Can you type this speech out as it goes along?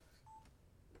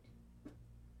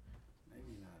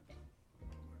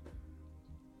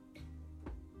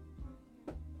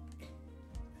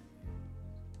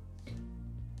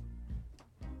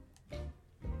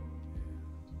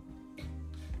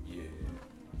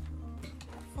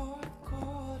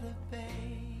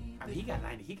he got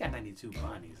 90. He got 92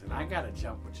 bunnies, and I gotta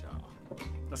jump with y'all.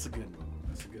 That's a good move.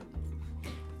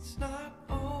 It's not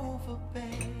over, babe.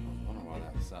 I wonder why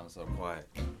that sounds so quiet.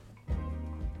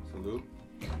 Salute.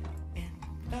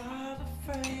 Not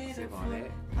afraid Sip of on what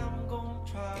that. I'm gonna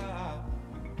try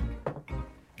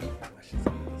to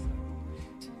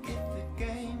get the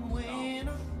game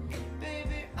winner.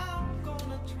 Baby, I'm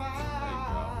gonna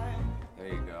try. There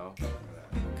you go. You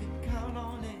can count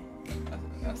on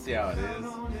it. I see how it is.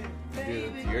 On it,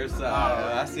 Dude, baby. to your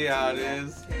side. I see how it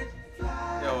is.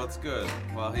 Yo, what's good?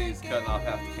 While he's cutting off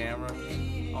half the camera,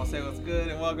 I'll say what's good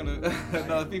and welcome to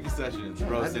another FIFA session. It's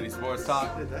Rose City Sports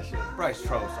Talk. Bryce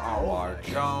Trost, Anwar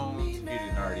Jones. If you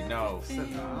didn't already know,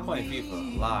 playing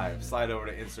FIFA live. Slide over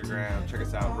to Instagram. Check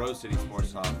us out. Rose City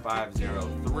Sports Talk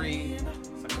 503. It's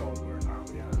a cold word.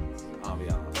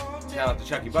 Ambiance. Shout out to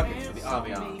Chucky Buckets for the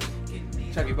ambiance.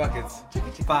 Chucky Buckets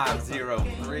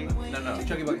 503. No,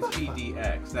 Chucky Buckets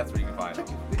PDX. That's where you can find him.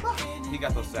 He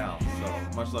got those sounds.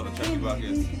 So much love to Chucky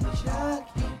Buckets.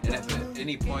 And if at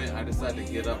any point I decide to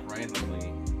get up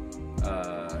randomly,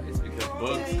 it's because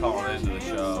Bug's calling into the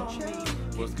show.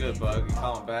 What's good, Bug? You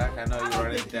calling back? I know you're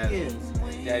running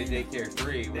Daddy Daycare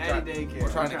 3. We're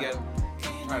trying to get him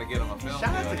a film.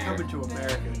 Shout out to deal Coming here. to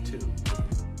America too.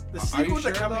 The Are you sequel to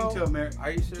sure, Coming though? to America.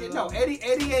 Are you sure? No, though? Eddie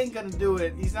ain't gonna do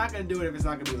it. He's not gonna do it if it's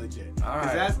not gonna be legit. All 'Cause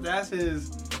right. That's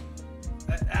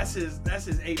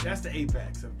the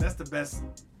apex. That's the best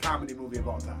comedy movie of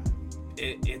all time.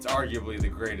 It's arguably the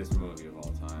greatest movie of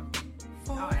all time.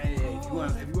 Oh, hey, if you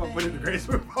want to put in the greatest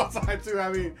movie of all time too, I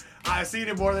mean, I've seen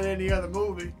it more than any other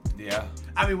movie. Yeah.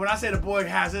 I mean, when I say the boy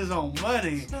has his own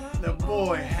money, the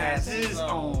boy has his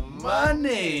own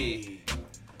money.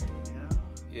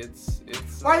 It's.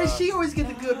 Why does she always get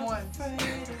the good ones?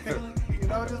 You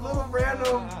know, just little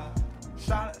random.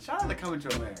 Shout out to Coming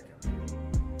to America.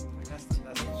 That's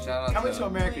Shout out Coming to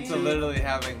America to too. literally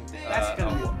having That's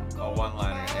gonna a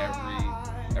one-liner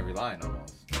every line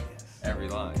almost. Every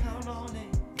line.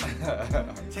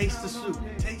 Taste the soup.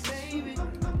 Taste the soup.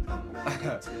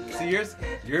 See, yours.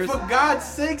 For God's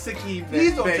sakes, Akeem,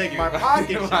 please don't Thank take you. my pocket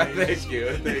change. Thank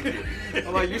you.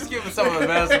 I'm like, you're skipping some of the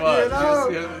best ones. You know?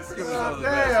 You're skipping some of the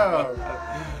best ones.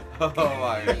 Oh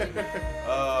my god.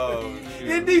 Oh shoot.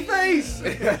 Indie face.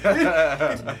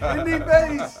 Indie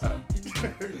face.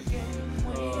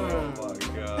 Oh my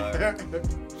god.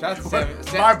 Shout out to Sammy.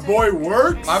 My boy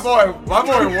works. My boy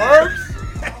works.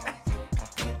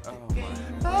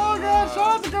 Oh God! Shout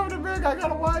out to Coming to America. I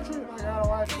gotta watch it.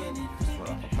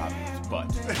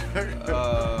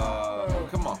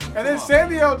 Come on. And then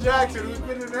Samuel Jackson, who's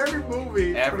been in every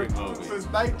movie. Every movie. Since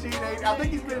 1980. I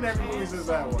think he's been in every movie since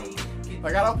that one.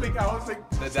 Like, I don't think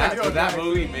Did Samuel that Jackson-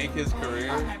 movie make his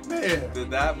career? Man. Did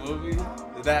that movie?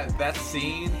 That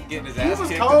scene getting his ass was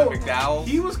kicked cold. in the McDowell?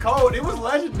 He was cold. It was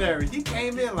legendary. He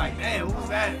came in like, damn, who's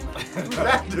that? Who's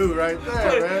that dude right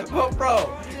there, man? Well,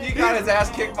 bro, he got his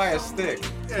ass kicked by a stick.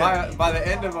 Yeah. By the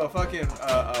end of a fucking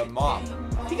mop.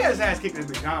 He got his ass kicked in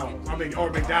McDonald's.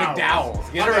 McDowell's. McDowell's.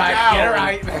 Get it McDowell's.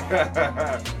 right. Get it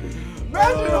right.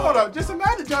 Imagine, hold up. Just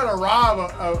imagine trying to rob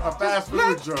a fast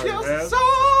food joint, man. so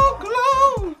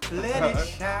glow. Let it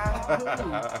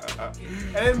shine.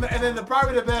 and then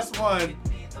probably the best one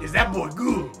is that boy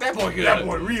good. That boy good. That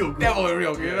boy real good. That boy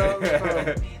real good. You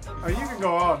know? So, you can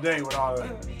go all day with all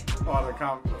the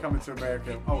Coming to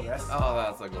America. Oh, that's Oh,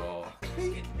 that's a goal.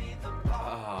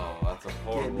 Oh, that's a give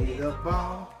horrible. me the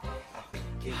ball.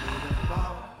 Give me the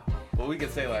ball. Well, we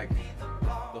could say like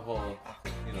the whole,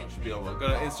 spiel. But go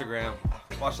to Instagram,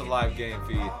 watch the live game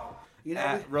feed You know,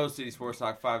 at Rose City Sports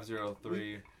Talk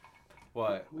 503.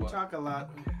 What? we talk a lot.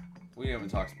 We didn't even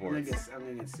talk I'm gonna sports.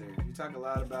 get serious. We talk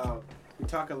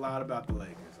a lot about the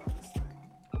Lakers on this thing.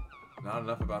 Not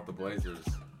enough about the Blazers.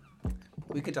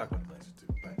 We could talk about the Blazers too,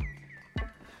 but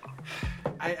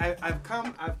I've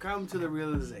come to the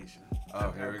realization.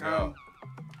 Oh, here we go.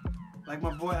 Like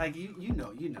my boy, like you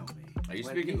know me. Are you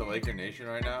Like, speaking to Laker Nation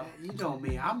right now? You know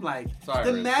me. I'm like Sorry,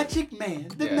 the Rich. Magic Man.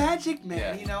 The Yeah. Magic Man.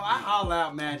 Yeah. You know, I holler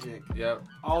out Magic Yep.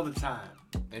 all the time.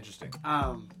 Interesting.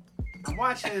 I'm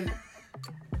watching.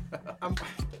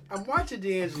 I'm watching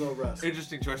D'Angelo Russell.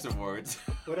 Interesting choice of words.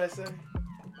 What'd I say?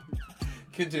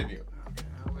 Continue. Okay,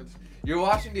 I was You're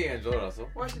watching D'Angelo Russell.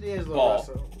 watching D'Angelo Ball.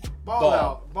 Russell. Ball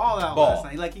out Ball. last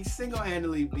night. Like he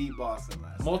single-handedly beat Boston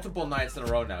last night. Multiple nights in a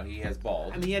row now he has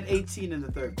balled. I mean, he had 18 in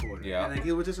the third quarter. Yeah. And like,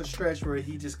 it was just a stretch where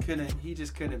he just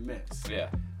couldn't miss. Yeah.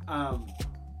 And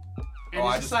Oh,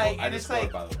 I it's just just like, scored- I and just it's like,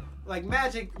 scored, by the way. like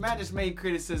Magic's main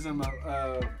criticism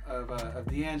of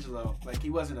D'Angelo, like he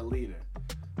wasn't a leader.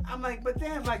 I'm like, but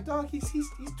damn, like dog, he's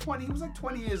 20. He was like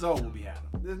 20 years old when we had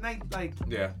him. There's like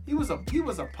Yeah. he was a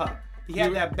pup. He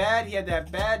had that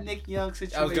bad Nick Young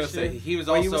situation. I was gonna say he was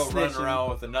where also running snitching. around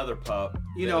with another pup.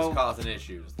 You that know, was causing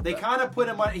issues. They kind of put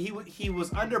him on. He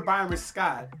was under Byron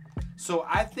Scott, so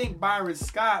I think Byron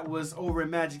Scott was over in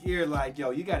Magic Ear like, yo,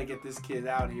 you got to get this kid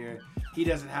out here. He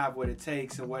doesn't have what it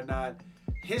takes and whatnot.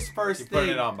 His first You thing.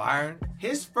 putting it on Byron?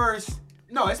 His first.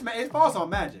 No, it falls on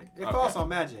Magic. It Okay. falls on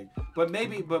Magic. But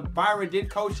Byron did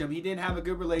coach him. He didn't have a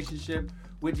good relationship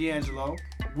with D'Angelo,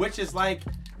 which is like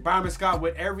Byron Scott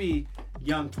with every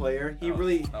young player. He's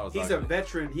ugly. a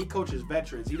veteran. He coaches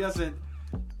veterans. He didn't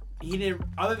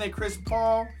other than Chris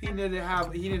Paul, he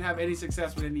didn't have any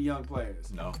success with any young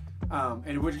players. No.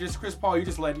 And with just Chris Paul, you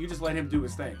just let him do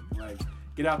his thing. Like,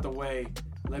 get out the way.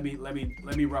 Let me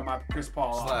run my Chris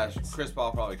Paul offense. Chris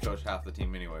Paul probably coached half the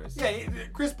team anyways. Yeah,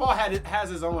 Chris Paul has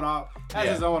his own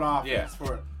offense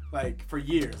for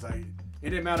years. Like, it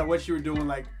didn't matter what you were doing.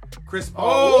 Like, Chris Paul.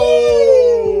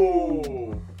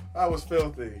 Oh! That was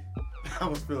filthy.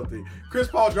 Chris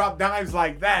Paul dropped dimes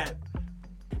like that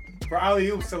for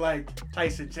alley-oops to like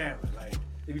Tyson Chandler. Like,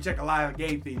 if you check a live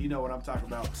game feed, you know what I'm talking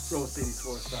about. Rose City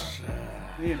Sports Talk.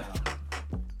 You know.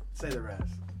 Say the rest.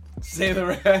 Say the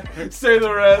rest.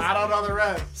 I don't know the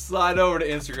rest. Slide over to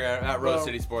Instagram at Rose Well,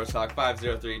 City Sports Talk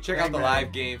 503. Check out the bang.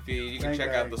 live game feed. You can Bang,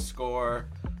 check bang. out the score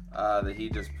that he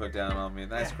just put down on me.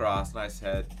 Nice cross, nice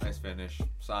head, nice finish.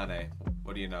 Sane,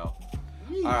 what do you know?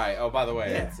 Yeesh. All right. Oh, by the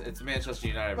way, Yeah. it's Manchester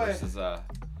United But- versus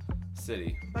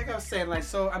City. Like I was saying, like,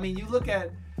 so I mean, you look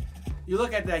at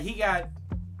that. He got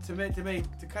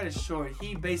to cut it short.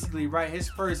 He basically his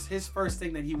first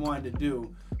thing that he wanted to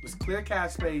do was clear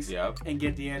cap space Yep. and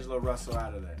get D'Angelo Russell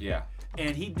out of there. Yeah.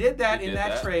 And he did that He in did that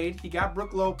that. trade. He got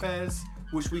Brook Lopez,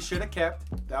 which we should have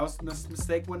kept. That was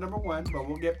mistake number one, but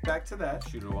we'll get back to that.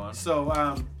 Shooter one. So,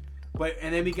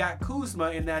 and then we got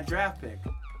Kuzma in that draft pick.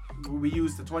 We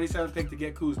used the 27th pick to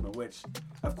get Kuzma, which,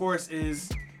 of course,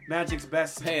 is Magic's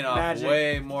best. Paying off Magic.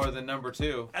 way more than number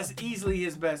 2. That's easily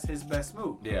his best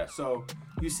move. Yeah. So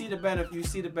you see the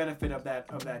benefit of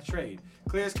that trade.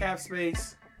 Clears cap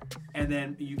space, and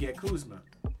then you get Kuzma.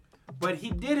 But he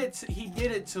did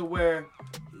it to where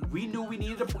we knew we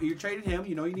needed you traded him.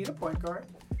 You know you need a point guard,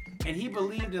 and he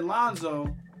believed in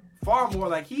Lonzo far more.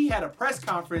 Like, he had a press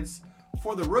conference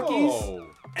for the rookies, Oh.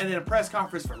 and then a press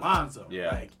conference for Lonzo. Yeah.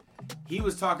 Like, he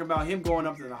was talking about him going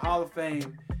up to the Hall of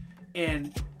Fame,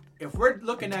 and if we're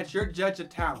looking at your judge of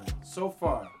talent so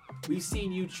far, we've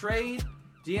seen you trade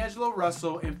D'Angelo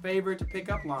Russell in favor to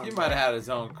pick up Lonzo. He might have had his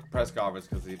own press conference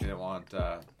because he didn't want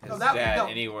his dad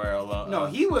anywhere alone. No,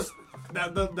 he was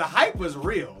the hype was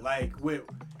real. Like,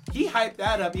 he hyped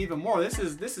that up even more. This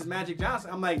is Magic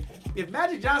Johnson. I'm like, if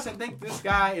Magic Johnson thinks this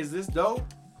guy is this dope,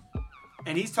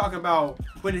 and he's talking about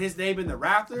putting his name in the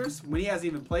rafters when he hasn't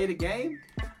even played a game,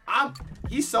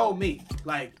 he sold me.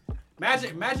 Like,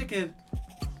 Magic can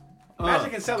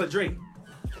sell a dream.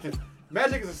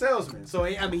 Magic is a salesman. So,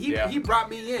 I mean, he brought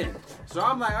me in. So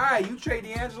I'm like, all right, you trade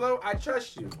D'Angelo, I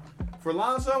trust you. For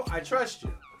Lonzo, I trust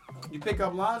you. You pick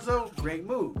up Lonzo, great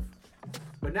move.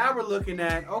 But now we're looking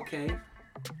at, okay,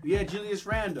 you had Julius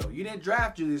Randle. You didn't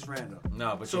draft Julius Randle.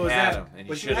 No, but So you is had that- him, and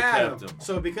you but should had have kept him.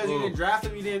 So because you Ooh. didn't draft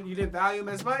him, you didn't value him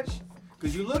as much?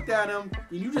 Because you looked at him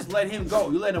and you just let him go.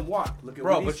 You let him walk. Look at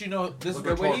Bro, what but he's, you know, this is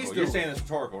look at what he's rhetorical. You're doing. saying it's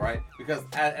rhetorical, right? Because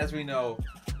as we know,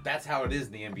 that's how it is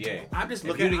in the NBA. I'm just if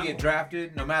looking you didn't at get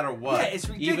drafted, no matter what, Yeah, it's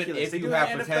ridiculous. even if They you do have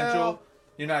that in potential, NFL.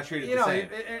 you're not treated you the know, same.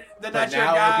 they're But not your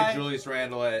now guy. look at Julius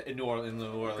Randle in New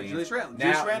Orleans. Julius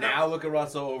Randle. Now look at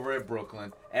Russell over at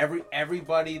Brooklyn.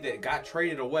 Everybody that got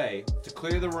traded away to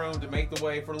clear the room to make the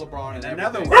way for LeBron and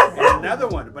Another everything.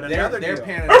 one. But They're another deal.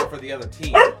 panning out for the other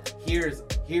team. Here's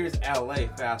LA.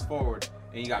 Fast forward,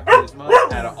 and you got Kuzma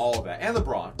out of all of that, and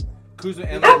LeBron. Kuzma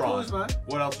and You got LeBron. Kuzma.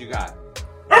 What else you got?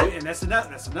 And that's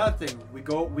another thing. We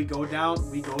go down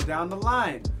the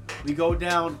line. We go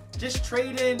down just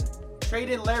trading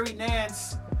Larry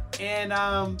Nance and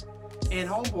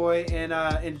homeboy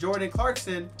and Jordan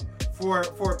Clarkson for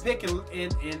a pick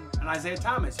in Isaiah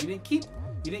Thomas. You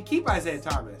didn't keep Isaiah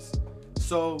Thomas.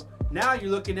 So now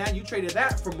you're looking at you traded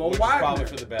that for Mo Which is Wagner. probably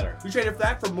for the better. You traded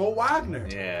that for Mo Wagner.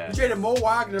 Yeah. You traded Mo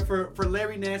Wagner for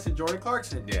Larry Nance and Jordan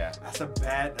Clarkson. Yeah. That's a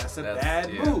bad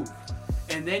yeah. move.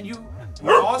 And then you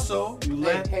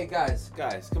let Hey guys,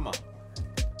 come on.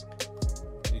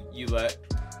 You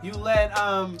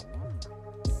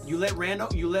let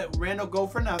Randall go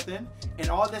for nothing, and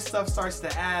all this stuff starts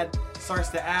to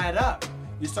add up.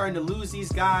 You're starting to lose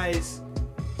these guys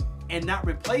and not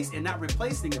replacing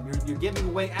them. You're giving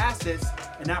away assets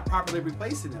and not properly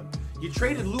replacing them. You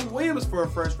traded Lou Williams for a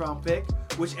first round pick,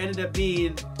 which ended up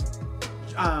being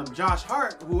Josh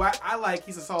Hart, who I like.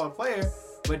 He's a solid player,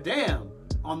 but damn,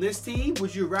 on this team,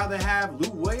 would you rather have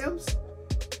Lou Williams?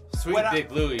 Sweet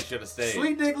Dick Louie should have stayed.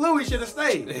 Sweet Dick Louie should have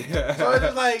stayed. So it's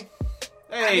just like,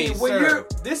 Hey, I mean, when sir.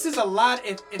 this is a lot.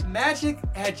 If Magic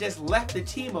had just left the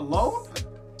team alone,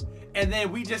 and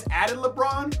then we just added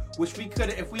LeBron, which we could,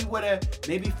 if we would have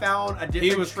maybe found a different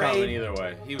He was trade, coming either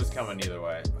way. He was coming either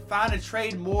way. found a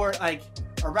trade more like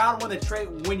around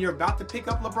when you're about to pick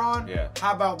up LeBron. Yeah.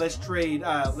 How about let's trade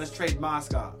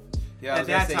Moscow? Yeah, I was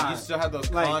At gonna that say, time. you still had those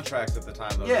Like, contracts at the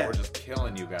time, though, yeah. that were just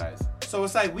killing you guys. So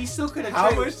it's like we still could have. How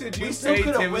much did you pay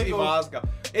Timothy wiggled. Mozgov?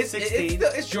 It's 16.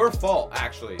 it's your fault,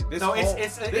 actually. This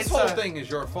it's whole a- thing is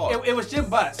your fault. It was Jim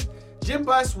Buss. Jim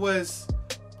Buss was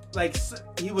like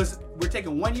we're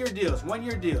taking 1 year deals.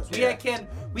 We Yeah.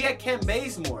 had Ken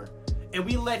Bazemore, and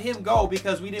we let him go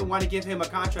because we didn't want to give him a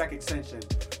contract extension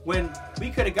when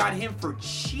we could have got him for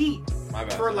cheap My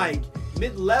bad. for like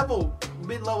mid-level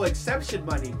exception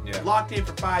money, Yeah. locked in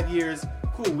for 5 years.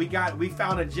 Cool, we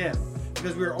found a gem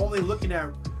because we were only looking at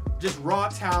just raw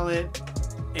talent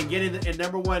and getting the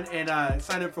number one and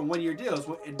sign up for 1 year deals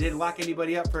and didn't lock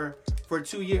anybody up for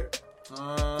 2 years.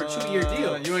 For 2 year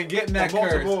deal. You ain't getting that Or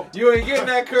curse. multiple- You ain't getting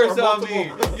that curse or on me.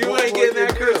 multiple- You ain't multiple getting that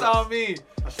year curse deals. on me.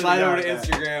 should've Slide over to got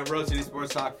that. Instagram, Rose City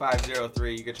Sports Talk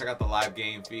 503. You can check out the live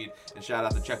game feed. And shout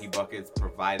out to Chucky Buckets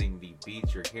providing the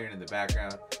beats you're hearing in the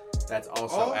background. That's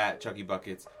also Oh. at Chucky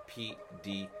Buckets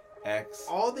PDX.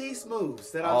 All these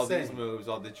moves that All I'm saying these moves,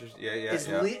 all the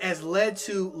has led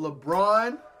to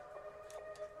LeBron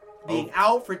being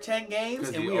out for 10 games, 'Cause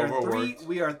and he we are overworked.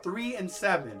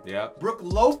 3-7. Yep. Brooke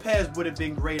Lopez would have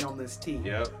been great on this team.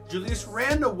 Yep. Julius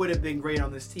Randle would have been great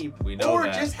on this team. We know or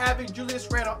that. just having Julius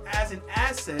Randle as an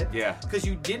asset. Yeah. Because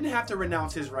you didn't have to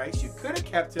renounce his rights. You could have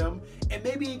kept him and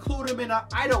maybe include him in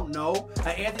I don't know, an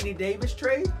Anthony Davis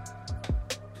trade.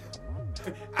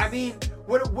 I mean,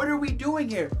 what are we doing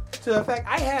here? To the fact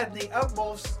I had the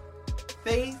utmost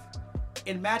faith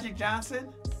in Magic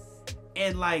Johnson,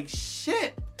 and like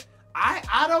shit,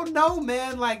 I don't know,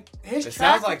 man. Like his It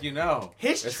track, sounds like you know.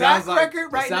 his It track sounds like,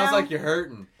 record right it sounds now- like you're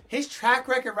hurting. his track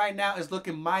record right now is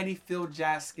looking mighty Phil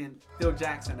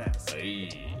Jackson-esque.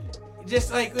 Hey.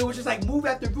 Just like it was just like move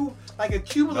after move, like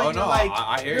accumulating. No, like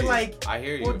I hear you're you. like, I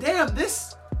hear you. well, damn,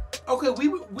 this. Okay,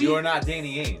 we You are not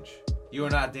Danny Ainge. You are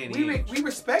not Danny Ainge. we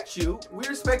respect you. We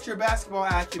respect your basketball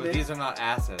acumen. But these are not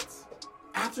assets.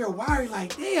 After a while, you're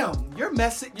like, damn,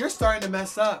 you're starting to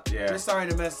mess up. Yeah. You're starting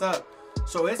to mess up.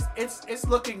 So it's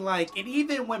looking like, and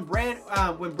even when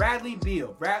Bradley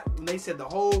Beal, when they said the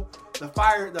whole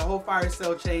fire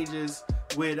sale changes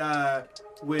with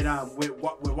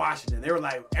Washington, they were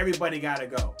like, everybody gotta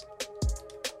go.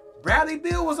 Bradley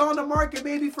Beal was on the market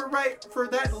maybe for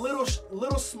that little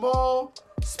small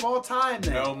time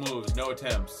then. No moves, no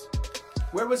attempts.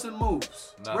 Where was the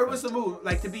moves? Nothing. Where was the move?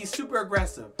 Like to be super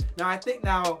aggressive. Now I think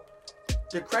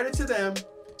the credit to them,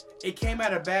 it came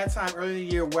at a bad time early in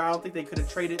the year where I don't think they could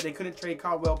have traded. They couldn't trade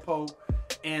Caldwell Pope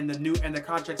and the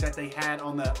contracts that they had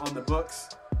on the books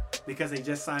because they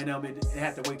just signed them and they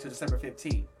had to wait till December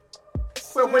 15th.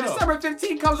 But when Still. December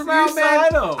 15th comes You around,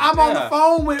 man, signed 'em. I'm on the Yeah.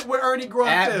 phone with Ernie Grunfeld.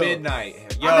 At midnight.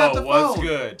 I'm at Yo, the what's phone.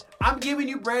 good? I'm giving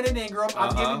you Brandon Ingram. I'm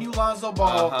Uh-huh. giving you Lonzo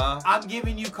Ball. Uh-huh. I'm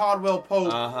giving you Caldwell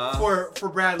Pope Uh-huh. for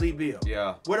Bradley Beal.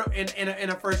 Yeah. In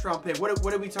a first round pick? What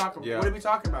are we talking? Yeah. What are we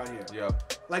talking about here?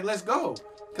 Yep. Like, let's go.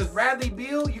 Because Bradley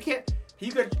Beal, you can't.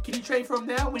 Can you trade for him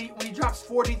now when he drops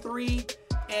 43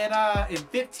 and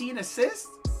 15 assists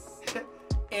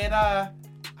and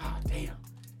damn.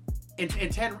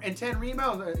 And 10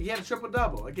 rebounds. He had a triple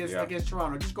double against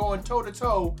Toronto. Just going toe to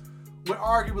toe with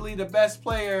arguably the best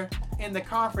player in the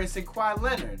conference in Kawhi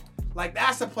Leonard. Like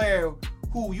that's a player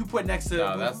who you put next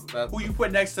to who you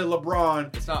put next to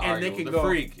LeBron. It's not and arguable. they can The go.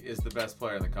 Freak is the best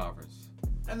player in the conference.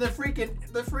 And the freak and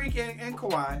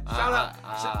Kawhi. The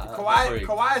Kawhi. Freak.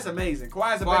 Kawhi is amazing.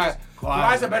 Kawhi's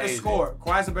Kawhi's a better amazing. scorer.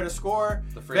 Kawhi's a better scorer.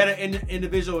 The Freak. Better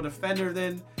individual defender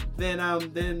than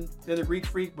the Greek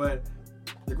Freak, but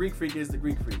the Greek Freak is the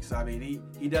Greek Freak. So I mean,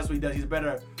 he does what he does. He's a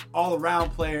better all around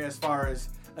player as far as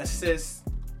assists.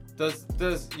 Does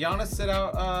Giannis sit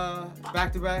out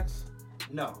back to backs?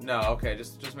 No. No. Okay.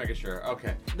 Just making sure.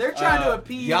 Okay. They're trying to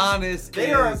appease. Giannis.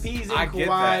 They are appeasing I get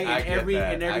Kawhi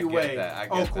that, in every way.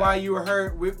 Oh, Kawhi, you were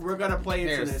hurt. We're gonna play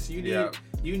into Here's- this. You yep.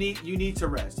 need to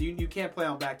rest. You can't play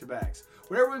on back to backs.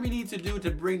 Whatever we need to do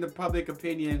to bring the public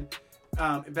opinion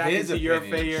back His into your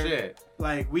opinion, favor. shit.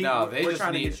 Like They we're just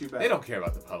trying need, to get you back. They don't care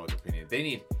about the public opinion. They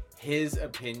need his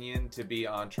opinion to be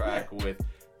on track with.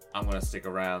 I'm gonna stick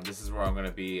around. This is where I'm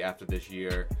gonna be after this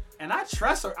year. And I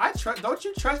trust her. Don't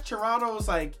you trust Toronto's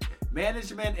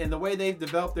management and the way they've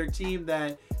developed their team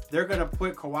that they're gonna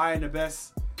put Kawhi in the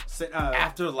best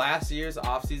After last year's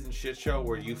offseason shit show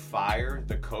where you fire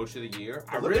the coach of the year,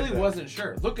 I Look at really that. wasn't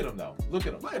sure. Look at him though. Look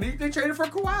at him. What, they traded for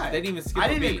Kawhi. They didn't even skip I a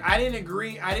didn't. beat. I didn't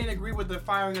agree. I didn't agree with the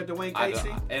firing of Dwayne I Casey.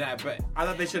 but I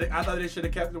thought they should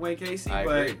have kept Dwayne Casey. I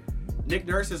but agree. Nick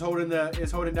Nurse is holding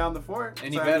down the fort.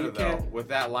 And you So, better you though. can't- With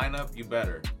that lineup, you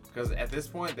better. Because at this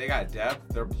point, they got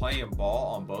depth. They're playing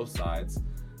ball on both sides.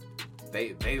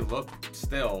 They look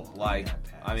still like.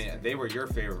 I mean, they were your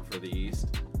favorite for the East.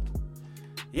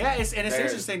 Yeah, it's They're-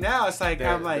 interesting now. It's like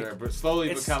I'm like. They're slowly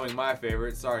it's- becoming my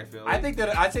favorite. Sorry, Philly. I think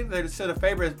they're still the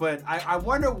favorites, but I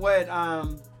wonder what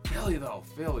Philly though.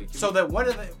 Philly. So that one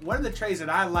of the trades that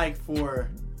I like for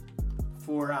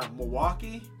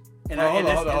Milwaukee, and Hold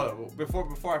on.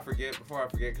 Before I forget,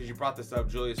 because you brought this up,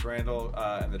 Julius Randle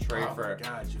and the trade Oh my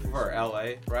God, Julius for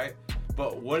LA, right?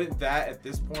 But wouldn't that at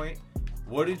this point?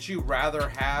 Wouldn't you rather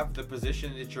have the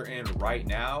position that you're in right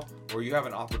now, where you have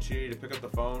an opportunity to pick up the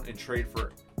phone and trade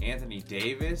for Anthony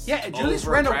Davis? Yeah, and Julius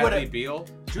over Randle Bradley would've- Beal.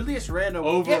 Julius Randle.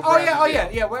 Over yeah,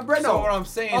 Bradley Beal. Well, Brett, So no. what I'm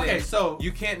saying Okay, is, so-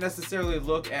 you can't necessarily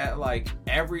look at like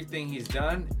everything he's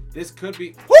done. This could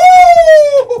be.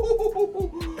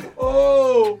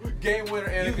 Oh, game winner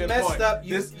and a You've good messed point. up.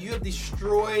 You This have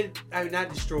destroyed. I mean, not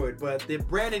destroyed, but the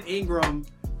Brandon Ingram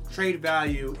trade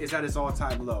value is at its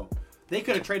all-time low. They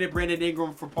could have traded Brandon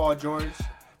Ingram for Paul George.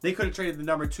 They could have traded the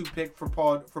number 2 pick for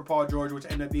Paul George, which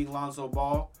ended up being Lonzo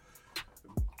Ball.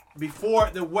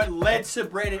 What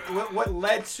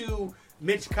led to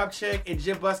Mitch Kupchak and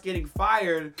Jim Buss getting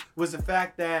fired was the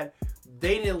fact that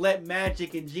they didn't let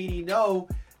Magic and Genie know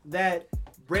that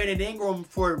Brandon Ingram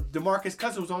for DeMarcus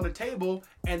Cousins was on the table,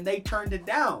 and they turned it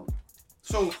down.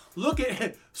 So look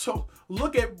at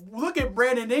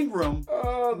Brandon Ingram.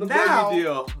 Oh, the Now, boogie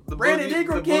deal. The Brandon boogie,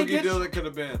 Ingram the can't boogie get deal you- that could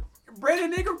have been.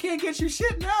 Brandon Ingram can't get you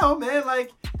shit now, man.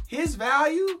 Like his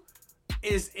value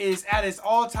is at its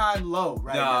all-time low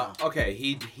right now. Okay,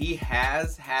 he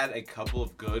has had a couple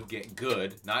of good,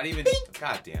 not even.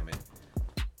 God damn it.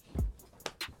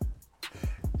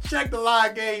 Check the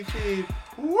live game feed.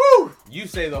 Woo! You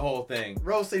say the whole thing.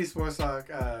 Rose City Sports Talk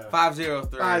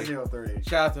 503. 503.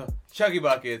 Shout out to Chucky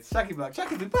Buckets. Chucky Buck.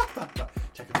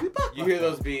 You hear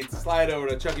those beats? Slide over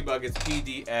to Chucky Buckets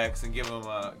PDX and give him a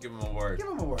word. Give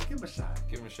him a word. Give him a shot.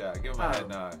 Give him a shot. Give him a head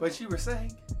nod. But you were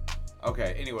saying?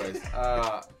 Okay. Anyways,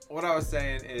 what I was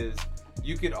saying is,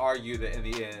 you could argue that in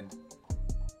the end,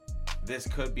 this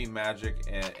could be Magic,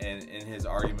 and his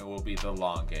argument will be the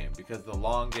long game, because the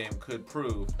long game could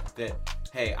prove that,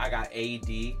 hey, I got AD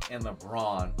and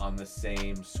LeBron on the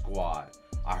same squad.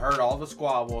 I heard all the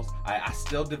squabbles. I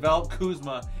still developed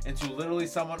Kuzma into literally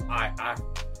someone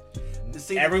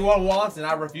everyone wants, and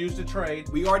I refuse to trade.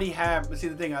 We already have. Let's see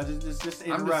the thing. I just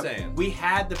interrupt. saying.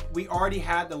 We already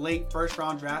had the late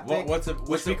first-round draft pick,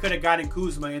 which we could have gotten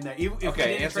Kuzma in there. If we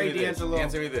didn't answer me trade this. D'Angelo.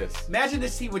 Answer me this. Imagine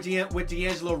this team with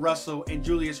D'Angelo Russell and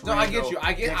Julius No, Randle. I get you.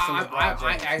 I get. next to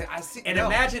LeBron James. I see. And no.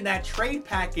 imagine that trade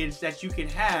package that you can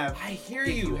have. I hear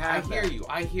if you. I have hear that. you.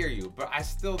 I hear you. But I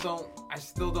still don't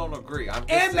agree. I'm just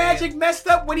And saying, Magic messed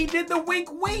up when he did the wink.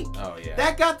 Oh yeah.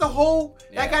 That got the whole.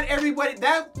 That Yeah. got everybody.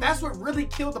 That's what really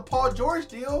killed the Paul George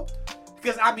deal.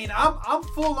 Because I mean, I'm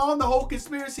full on the whole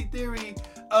conspiracy theory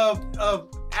of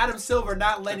Adam Silver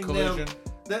not letting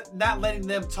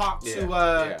them talk to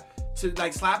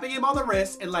like slapping him on the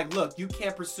wrist and like, look, you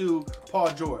can't pursue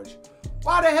Paul George.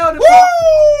 Why the hell did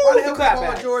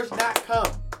Paul George not come?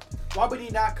 Why would he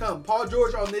not come? Paul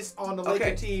George on the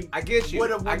Laker team. I get you.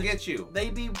 would've I won get you.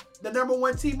 They'd be the number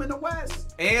 1 team in the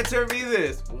West. Answer me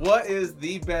this: what is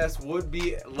the best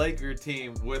would-be Laker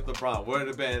team with LeBron? Would it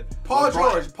have been Paul LeBron-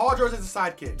 George. Paul George is a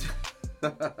sidekick.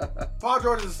 Paul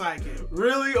George is a sidekick.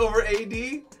 Really, over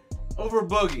AD, over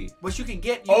Boogie, But you can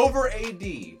get over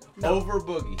AD, No. over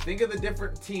Boogie. Think of the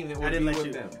different team that I would didn't be let with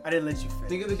you. them. I didn't let you finish.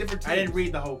 Think of the different teams. I didn't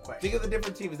read the whole question. Think of the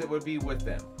different teams that would be with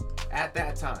them at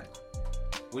that time.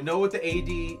 We know what the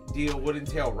AD deal would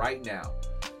entail right now.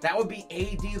 That would be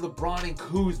AD, LeBron, and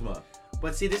Kuzma.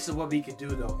 But see, this is what we could do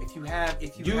though. If you have,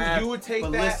 You would take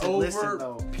but that over listen,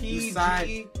 though. PG, Because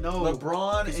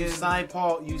LeBron, and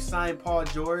you sign Paul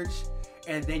George,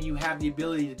 and then you have the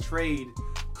ability to trade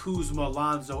Kuzma,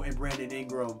 Alonzo, and Brandon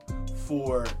Ingram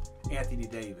for Anthony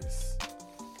Davis.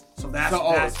 So that's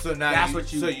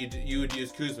what you would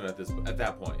use Kuzma at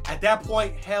that point. At that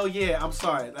point, hell yeah, I'm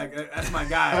sorry. Like that's my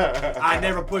guy. I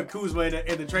never put Kuzma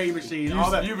in the trade machine.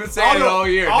 You've been saying it all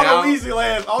year. All now. the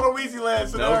Weezyland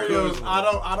scenarios. Kuzma.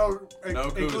 I don't No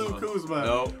include Kuzma. Kuzma.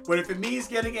 No. But if it means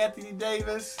getting Anthony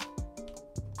Davis,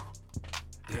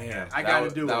 Damn, I gotta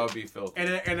do it. That would be filthy.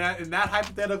 and that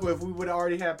hypothetical, if we would have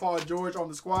already had Paul George on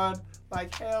the squad,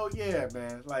 like hell yeah,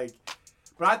 man. Like,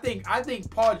 but I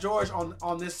think Paul George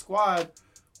on this squad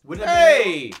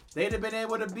they'd have been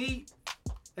able to beat.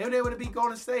 They would able to beat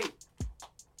Golden State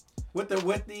with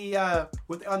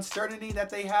the uncertainty that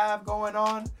they have going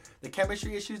on, the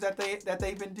chemistry issues that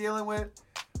they've been dealing with.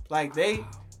 Like they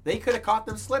could have caught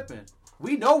them slipping.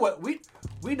 We know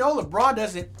LeBron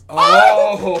doesn't.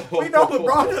 Oh, We know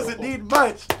LeBron doesn't need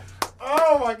much.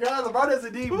 Oh my God, LeBron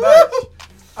doesn't need much.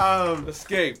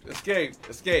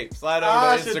 Escape. Slide over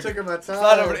I to should have Instagram. taken my time.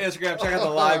 Slide over to Instagram. Check out the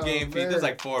live Oh, game feed. man. There's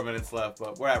like 4 minutes left,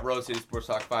 but we're at Rose City Sports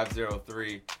Talk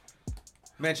 503.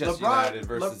 Manchester LeBron- United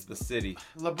versus the City.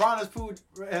 LeBron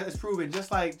has proven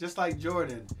just like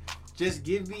Jordan. Just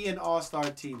give me an all-star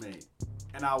teammate,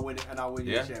 and I'll win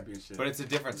your Yeah. championship. But it's a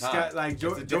different It's time. got, like It's a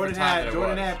different Jordan time than had it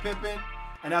Jordan was. had Pippen,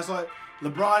 and that's what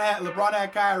LeBron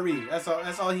had Kyrie. That's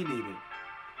all he needed.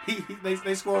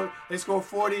 They scored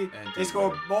 40. And They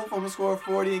scored both of them scored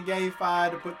 40 in Game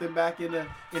 5 to put them back in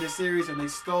the series, and they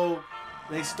stole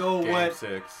Game what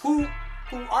 6. who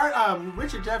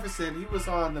Richard Jefferson. He was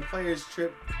on the Players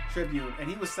Tribune, and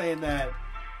he was saying that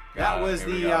was here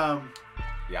we the go.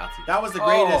 Yahtzee. that was the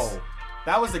greatest. Oh.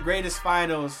 That was the greatest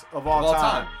finals of all, Of all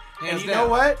time. time. And Hands you down. know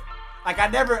what? Like I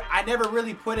never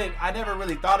really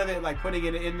thought of it like putting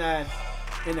it in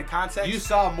the context. You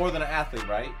saw more than an athlete,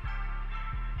 right?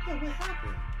 Yeah, what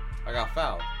happened? I got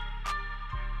fouled.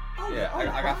 Oh, Yeah,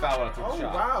 I got fouled when I took the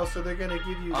shot. Wow, so they're gonna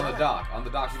give you On that. the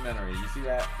documentary. You see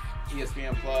that?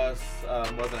 ESPN Plus,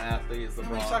 more than an athlete. It's LeBron.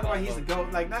 When you talk about he's a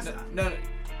GOAT, like that's No.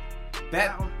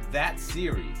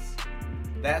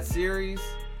 That series,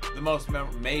 the most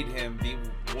made him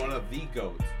one of the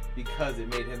GOATs because it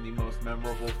made him the most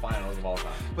memorable finals of all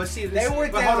time. But see, They were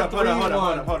but down hold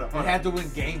up. 3-1 and had to win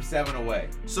Game 7 away.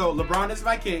 So LeBron is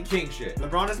my king. King shit.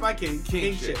 LeBron is my king.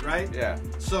 King shit, right? Yeah.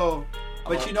 So,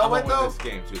 but I'm you know what gonna though? win this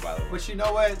game too, by the way. But you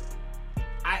know what?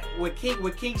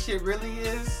 What king shit really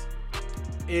is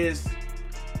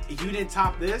if you didn't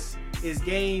top this, is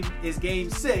game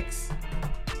 6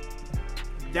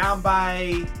 down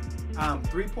by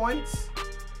 3 points.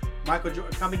 Michael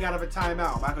Jordan coming out of a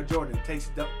timeout. Michael Jordan takes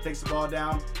the ball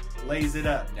down, lays it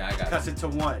up, Yeah, I got cuts it to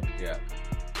 1. Yeah,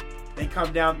 They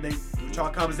come down. Utah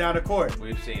comes down the court.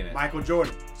 we've seen it. Michael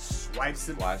Jordan swipes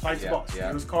the ball. yeah.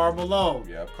 It was Karl Malone.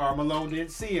 Yep. Karl Malone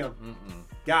didn't see him. Mm-mm.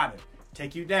 Got him.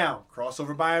 Take you down.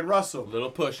 Crossover Brian Russell. Little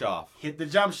push off. Hit the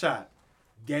jump shot.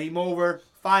 Game over.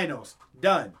 Finals.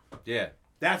 Done. Yeah,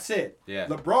 That's it. Yeah.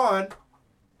 LeBron,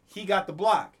 he got the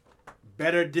block.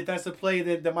 Better defensive play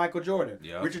than Michael Jordan.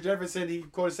 Yep. Richard Jefferson, he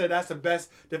quoted said that's the best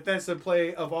defensive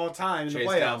play of all time in chase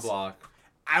the playoffs. down block.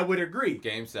 I would agree.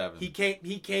 Game 7. He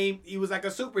came. He was like a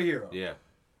superhero. Yeah.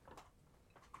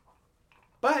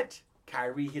 But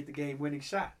Kyrie hit the game-winning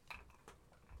shot.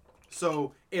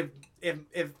 So if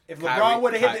LeBron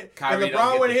would have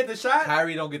hit the shot,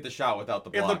 Kyrie don't get the shot without the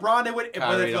if block. LeBron hit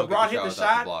the without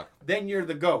shot, block. then you're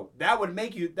the GOAT. That would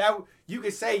make you you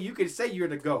could say you're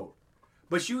the GOAT.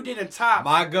 But you didn't top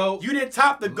My GOAT. You didn't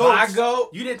top the GOAT. My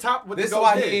GOAT. You didn't top what This the is GOAT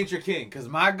why did. he ain't your king, because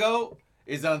my GOAT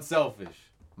is unselfish.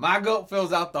 My GOAT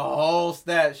fills out the whole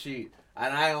stat sheet,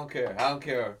 and I don't care.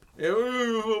 Yeah,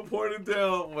 we'll point it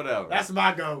down. Whatever. That's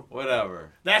my GOAT.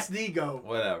 Whatever. That's the GOAT.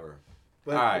 Whatever.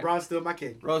 But All right. LeBron's still my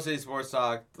king. Rose City Sports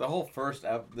Talk. The whole first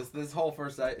this whole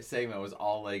first segment was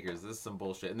all Lakers. This is some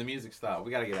bullshit. And the music stopped.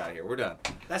 We gotta get out of here. We're done.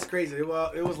 That's crazy.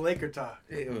 Well, it was Laker talk,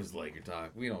 It was Laker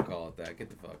talk. We don't call it that. Get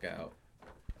the fuck out.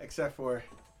 except for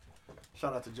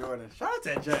shout out to Jordan. Shout out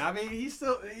to MJ. I mean,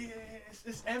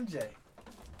 it's MJ.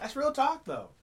 That's real talk though.